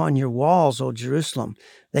watchmen upon your walls, O Jerusalem.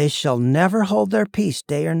 They shall never hold their peace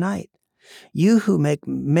day or night. You who make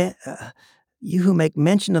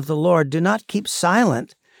mention of the Lord, do not keep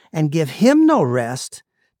silent and give him no rest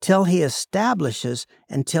till he establishes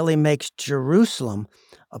and till he makes Jerusalem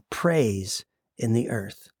a praise in the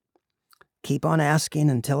earth. Keep on asking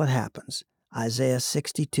until it happens. Isaiah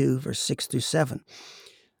 62, verse 6 through 7.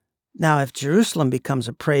 Now, if Jerusalem becomes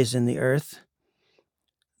a praise in the earth,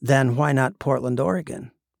 then why not Portland,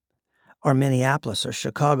 Oregon, or Minneapolis, or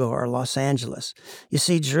Chicago, or Los Angeles? You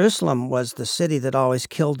see, Jerusalem was the city that always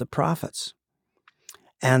killed the prophets,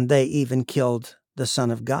 and they even killed the Son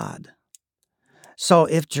of God. So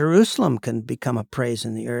if Jerusalem can become a praise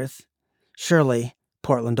in the earth, surely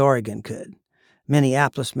Portland, Oregon could.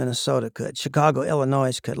 Minneapolis, Minnesota could. Chicago,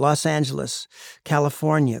 Illinois could. Los Angeles,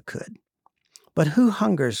 California could. But who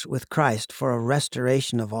hungers with Christ for a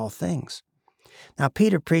restoration of all things? Now,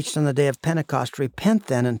 Peter preached on the day of Pentecost, repent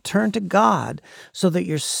then and turn to God so that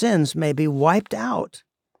your sins may be wiped out,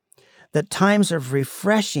 that times of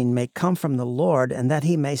refreshing may come from the Lord, and that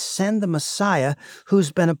he may send the Messiah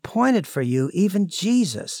who's been appointed for you, even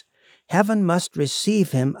Jesus. Heaven must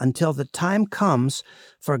receive him until the time comes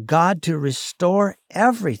for God to restore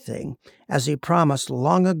everything as he promised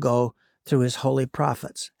long ago through his holy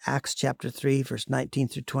prophets. Acts chapter 3, verse 19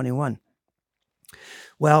 through 21.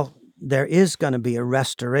 Well, there is going to be a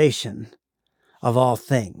restoration of all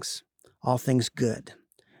things good,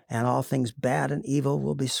 and all things bad and evil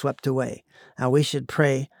will be swept away. Now, we should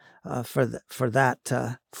pray for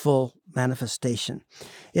that full manifestation.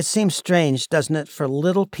 It seems strange, doesn't it, for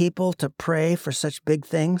little people to pray for such big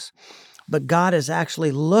things? But God is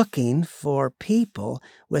actually looking for people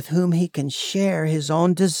with whom he can share his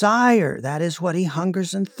own desire. That is what he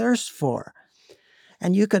hungers and thirsts for.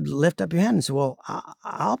 And you could lift up your hand and say, well,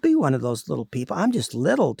 I'll be one of those little people. I'm just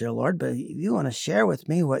little, dear Lord, but if you want to share with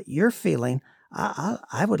me what you're feeling,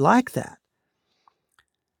 I would like that.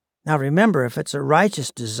 Now remember, if it's a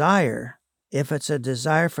righteous desire, if it's a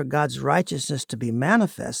desire for God's righteousness to be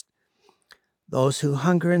manifest, those who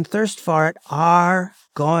hunger and thirst for it are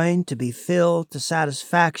going to be filled to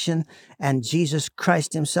satisfaction, and Jesus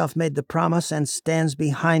Christ himself made the promise and stands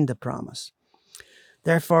behind the promise.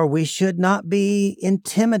 Therefore, we should not be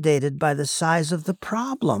intimidated by the size of the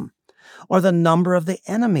problem, or the number of the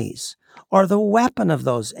enemies, or the weapon of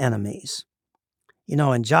those enemies. You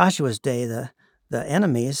know, in Joshua's day, the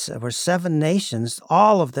enemies were 7 nations,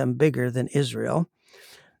 all of them bigger than Israel.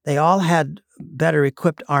 They all had better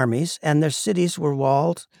equipped armies, and their cities were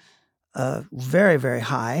walled very, very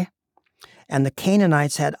high. And the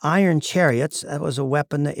Canaanites had iron chariots. That was a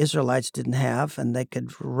weapon the Israelites didn't have, and they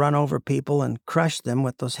could run over people and crush them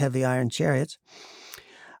with those heavy iron chariots.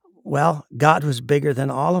 Well, God was bigger than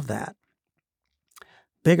all of that.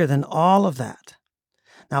 Bigger than all of that.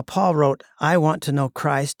 Now, Paul wrote, I want to know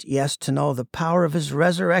Christ, yes, to know the power of his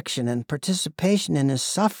resurrection and participation in his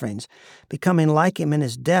sufferings, becoming like him in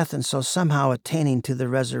his death, and so somehow attaining to the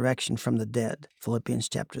resurrection from the dead. Philippians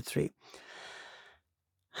chapter 3.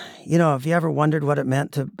 You know, have you ever wondered what it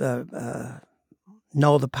meant to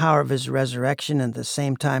know the power of his resurrection and at the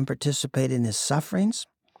same time participate in his sufferings?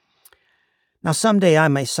 Now, someday I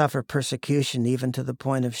may suffer persecution even to the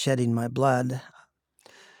point of shedding my blood.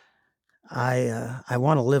 I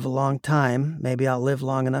want to live a long time. Maybe I'll live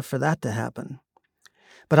long enough for that to happen.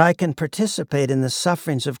 But I can participate in the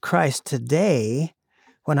sufferings of Christ today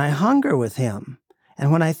when I hunger with Him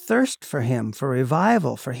and when I thirst for Him, for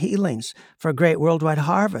revival, for healings, for a great worldwide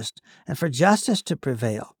harvest, and for justice to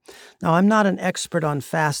prevail. Now, I'm not an expert on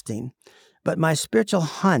fasting, but my spiritual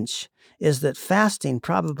hunch is that fasting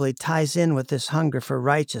probably ties in with this hunger for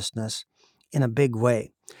righteousness in a big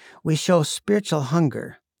way. We show spiritual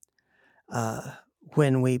hunger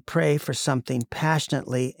when we pray for something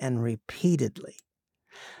passionately and repeatedly.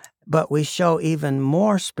 But we show even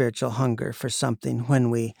more spiritual hunger for something when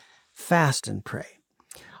we fast and pray.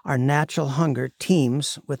 Our natural hunger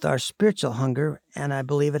teams with our spiritual hunger, and I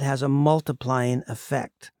believe it has a multiplying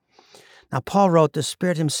effect. Now, Paul wrote, "The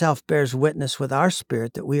Spirit Himself bears witness with our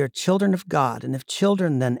spirit that we are children of God, and if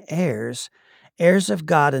children, then heirs, heirs of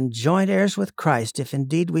God and joint heirs with Christ, if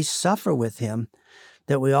indeed we suffer with Him,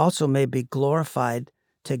 that we also may be glorified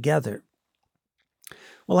together."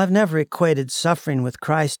 Well, I've never equated suffering with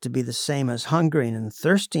Christ to be the same as hungering and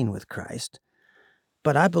thirsting with Christ,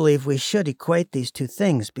 but I believe we should equate these two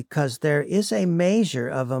things because there is a measure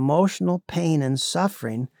of emotional pain and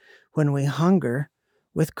suffering when we hunger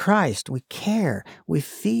with Christ. We care, we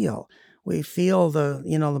feel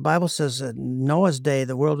the Bible says that in Noah's day,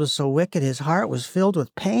 the world was so wicked, his heart was filled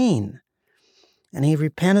with pain, and he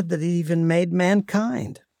repented that he even made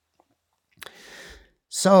mankind.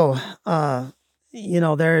 So,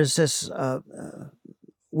 there is this,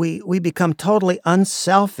 we become totally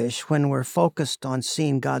unselfish when we're focused on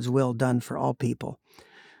seeing God's will done for all people.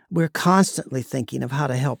 We're constantly thinking of how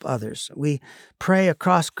to help others. We pray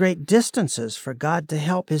across great distances for God to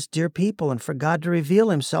help His dear people and for God to reveal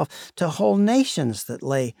Himself to whole nations that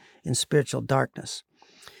lay in spiritual darkness.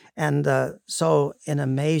 And so in a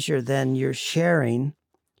measure, then you're sharing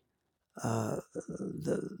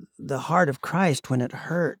the heart of Christ when it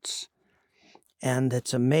hurts. And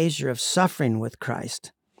it's a measure of suffering with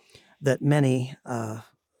Christ that many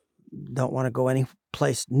don't want to go any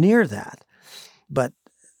place near that. But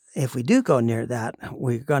if we do go near that,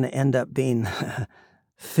 we're going to end up being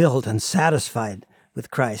filled and satisfied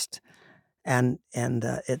with Christ. And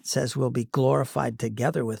it says we'll be glorified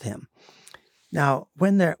together with Him. Now,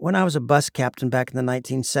 when I was a bus captain back in the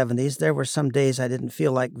 1970s, there were some days I didn't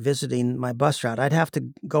feel like visiting my bus route. I'd have to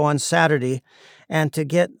go on Saturday, and to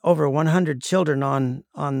get over 100 children on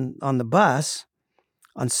the bus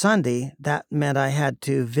on Sunday, that meant I had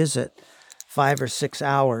to visit 5 or 6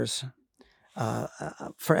 hours.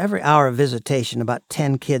 For every hour of visitation, about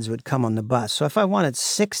 10 kids would come on the bus. So if I wanted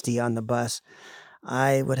 60 on the bus,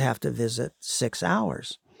 I would have to visit 6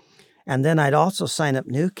 hours. And then I'd also sign up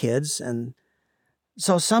new kids. And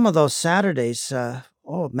so some of those Saturdays,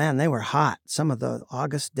 they were hot, some of the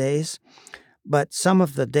August days. But some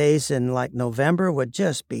of the days in like November would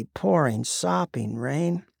just be pouring, sopping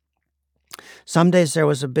rain. Some days there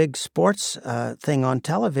was a big sports thing on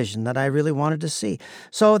television that I really wanted to see.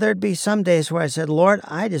 So there'd be some days where I said, "Lord,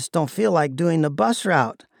 I just don't feel like doing the bus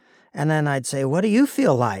route." And then I'd say, "What do you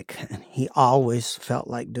feel like?" And He always felt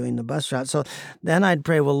like doing the bus route. So then I'd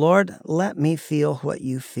pray, "Well, Lord, let me feel what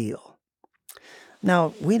you feel."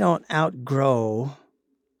 Now, we don't outgrow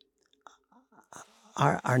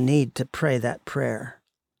our need to pray that prayer.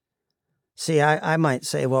 See, I might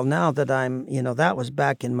say, well, now that that was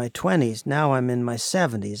back in my 20s, now I'm in my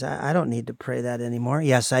 70s. I don't need to pray that anymore.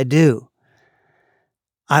 Yes, I do.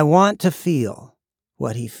 I want to feel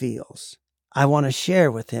what He feels. I want to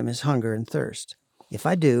share with Him His hunger and thirst. If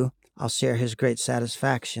I do, I'll share His great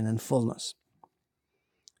satisfaction and fullness.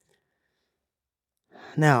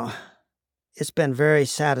 Now, it's been very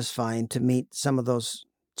satisfying to meet some of those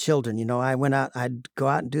children. I'd go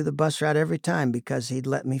out and do the bus route every time because He'd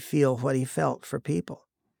let me feel what He felt for people.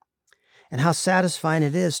 And how satisfying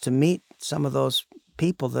it is to meet some of those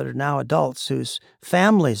people that are now adults whose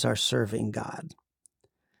families are serving God.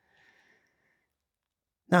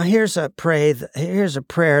 Now here's a prayer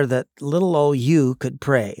that little old you could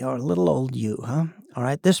pray, or little old you, huh? All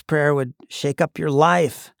right, this prayer would shake up your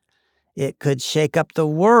life. It could shake up the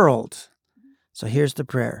world. So here's the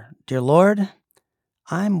prayer. Dear Lord,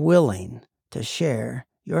 I'm willing to share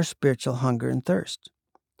your spiritual hunger and thirst.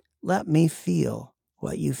 Let me feel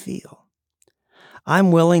what you feel.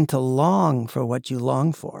 I'm willing to long for what you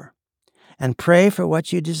long for and pray for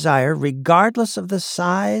what you desire, regardless of the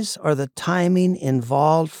size or the timing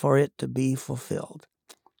involved for it to be fulfilled.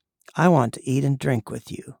 I want to eat and drink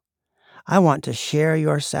with you. I want to share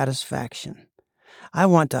your satisfaction. I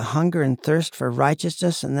want to hunger and thirst for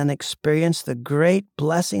righteousness and then experience the great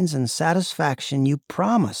blessings and satisfaction you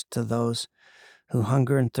promised to those who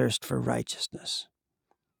hunger and thirst for righteousness.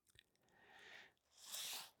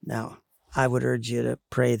 Now, I would urge you to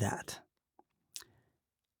pray that.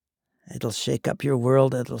 It'll shake up your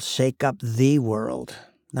world. It'll shake up the world.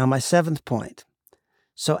 Now, my seventh point.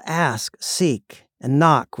 So ask, seek, and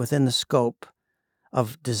knock within the scope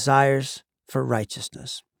of desires for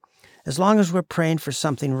righteousness. As long as we're praying for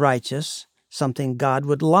something righteous, something God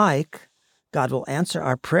would like, God will answer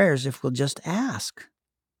our prayers if we'll just ask.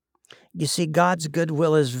 You see, God's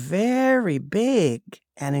goodwill is very big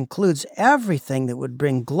and includes everything that would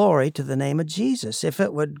bring glory to the name of Jesus. If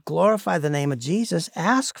it would glorify the name of Jesus,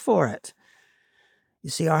 ask for it. You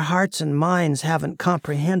see, our hearts and minds haven't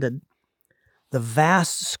comprehended the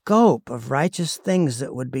vast scope of righteous things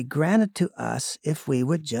that would be granted to us if we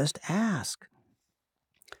would just ask.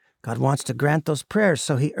 God wants to grant those prayers,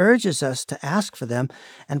 so he urges us to ask for them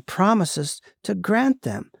and promises to grant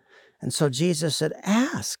them. And so Jesus said,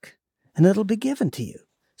 ask, and it'll be given to you.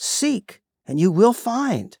 Seek, and you will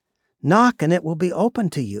find. Knock, and it will be open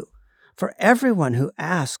to you. For everyone who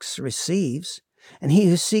asks receives, and he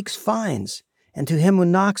who seeks finds, and to him who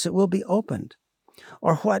knocks it will be opened.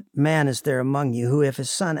 Or what man is there among you who, if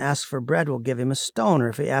his son asks for bread, will give him a stone, or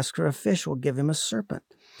if he asks for a fish, will give him a serpent?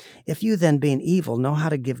 If you then, being evil, know how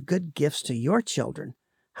to give good gifts to your children,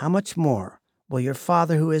 how much more will your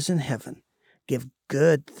Father who is in heaven give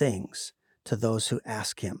good things to those who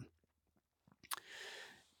ask him?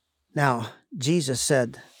 Now, Jesus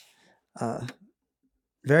said,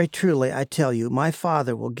 very truly, I tell you, my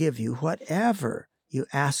Father will give you whatever you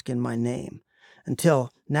ask in my name.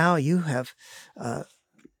 Until now you've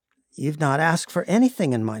not asked for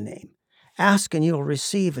anything in my name. Ask and you will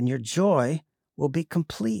receive, and your joy will be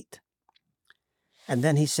complete. And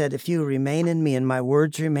then he said, if you remain in me and my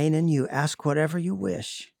words remain in you, ask whatever you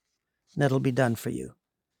wish, and it'll be done for you.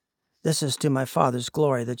 This is to my Father's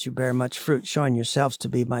glory that you bear much fruit, showing yourselves to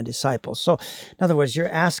be my disciples. So, in other words, you're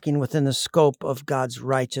asking within the scope of God's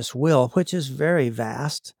righteous will, which is very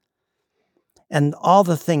vast, and all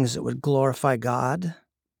the things that would glorify God,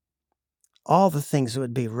 all the things that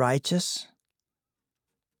would be righteous,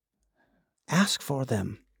 ask for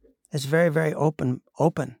them. It's very, very open.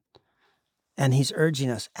 And he's urging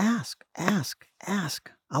us, ask.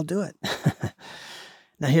 I'll do it.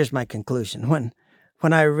 Now, here's my conclusion.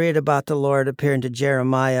 When I read about the Lord appearing to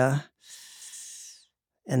Jeremiah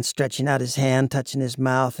and stretching out his hand, touching his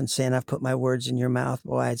mouth and saying, I've put my words in your mouth,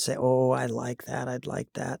 boy, I'd say, oh, I like that. I'd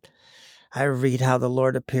like that. I read how the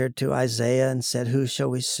Lord appeared to Isaiah and said, who shall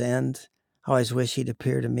we send? I always wish he'd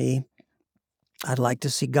appear to me. I'd like to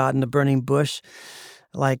see God in the burning bush,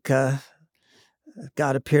 like God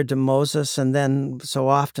appeared to Moses and then so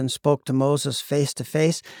often spoke to Moses face to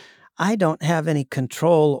face. I don't have any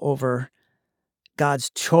control over God's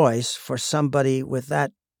choice for somebody with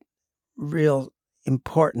that real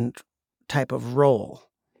important type of role.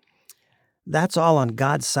 That's all on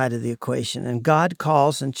God's side of the equation, and God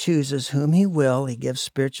calls and chooses whom he will. He gives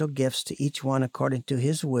spiritual gifts to each one according to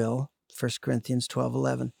his will, 1 Corinthians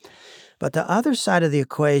 12:11. But the other side of the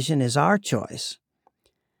equation is our choice.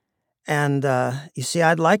 And you see,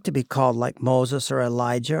 I'd like to be called like Moses or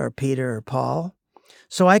Elijah or Peter or Paul,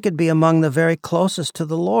 so I could be among the very closest to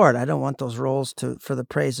the Lord. I don't want those roles for the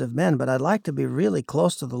praise of men, but I'd like to be really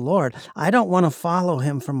close to the Lord. I don't want to follow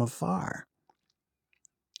him from afar.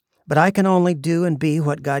 But I can only do and be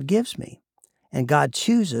what God gives me. And God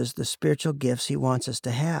chooses the spiritual gifts he wants us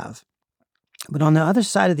to have. But on the other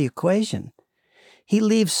side of the equation, he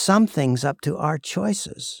leaves some things up to our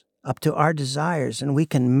choices, up to our desires, and we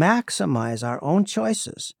can maximize our own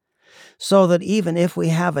choices so that even if we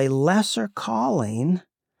have a lesser calling,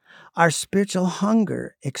 our spiritual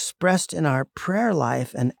hunger expressed in our prayer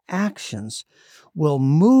life and actions will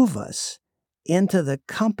move us into the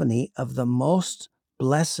company of the most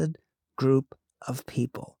blessed group of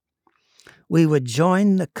people. We would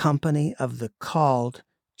join the company of the called,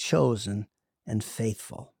 chosen, and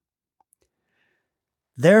faithful.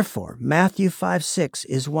 Therefore, Matthew 5:6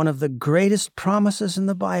 is one of the greatest promises in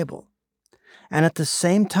the Bible, and at the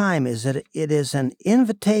same time it is an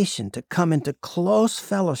invitation to come into close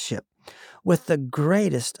fellowship with the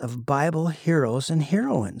greatest of Bible heroes and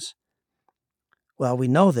heroines. Well, we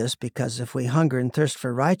know this because if we hunger and thirst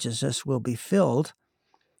for righteousness, we'll be filled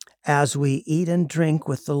as we eat and drink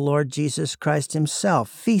with the Lord Jesus Christ himself,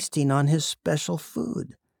 feasting on his special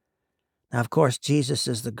food. Now, of course, Jesus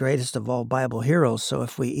is the greatest of all Bible heroes, so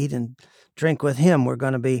if we eat and drink with him, we're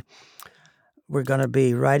going to be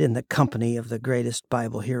right in the company of the greatest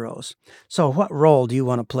Bible heroes. So what role do you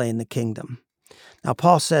want to play in the kingdom? Now,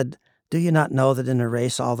 Paul said, "Do you not know that in a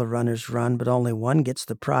race all the runners run, but only one gets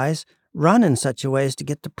the prize? Run in such a way as to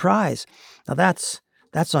get the prize." Now,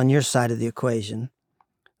 that's on your side of the equation.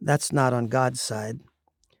 That's not on God's side.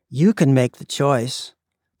 You can make the choice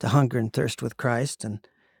to hunger and thirst with Christ and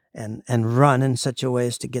run in such a way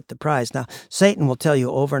as to get the prize. Now, Satan will tell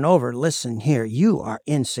you over and over, listen here, you are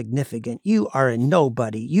insignificant. You are a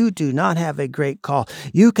nobody. You do not have a great call.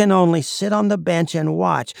 You can only sit on the bench and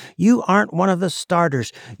watch. You aren't one of the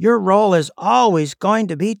starters. Your role is always going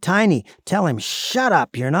to be tiny. Tell him, shut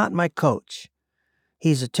up, you're not my coach.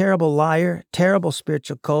 He's a terrible liar, terrible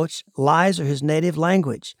spiritual coach. Lies are his native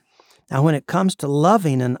language. Now, when it comes to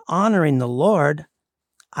loving and honoring the Lord,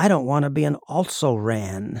 I don't want to be an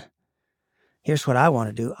also-ran. Here's what I want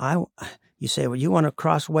to do. You say, well, you want to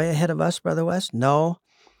cross way ahead of us, Brother West? No.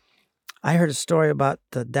 I heard a story about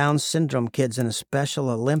the Down syndrome kids in a Special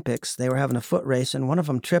Olympics. They were having a foot race, and one of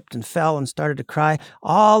them tripped and fell and started to cry.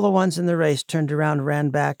 All the ones in the race turned around, ran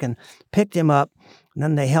back, and picked him up. And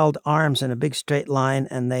then they held arms in a big straight line,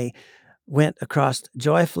 and they went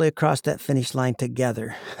joyfully across that finish line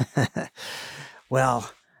together. Well,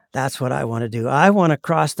 that's what I want to do. I want to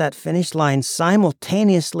cross that finish line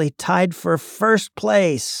simultaneously tied for first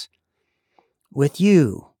place with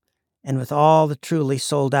you and with all the truly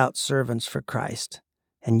sold out servants for Christ.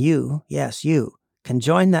 And you, yes, you, can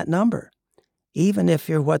join that number, even if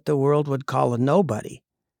you're what the world would call a nobody.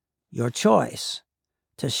 Your choice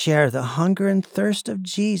to share the hunger and thirst of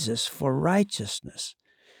Jesus for righteousness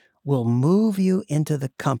will move you into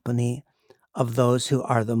the company of those who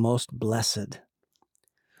are the most blessed.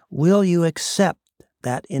 Will you accept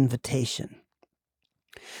that invitation?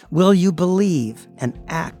 Will you believe and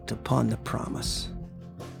act upon the promise?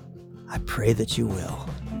 I pray that you will.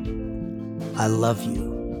 I love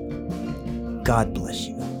you. God bless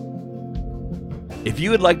you. If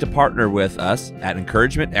you would like to partner with us at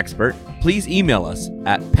Encouragement Expert, please email us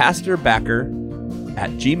at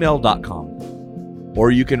pastorbacker@gmail.com.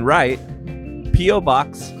 Or you can write P.O.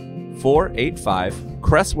 Box 485,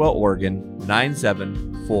 Cresswell, Oregon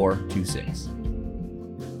 97426.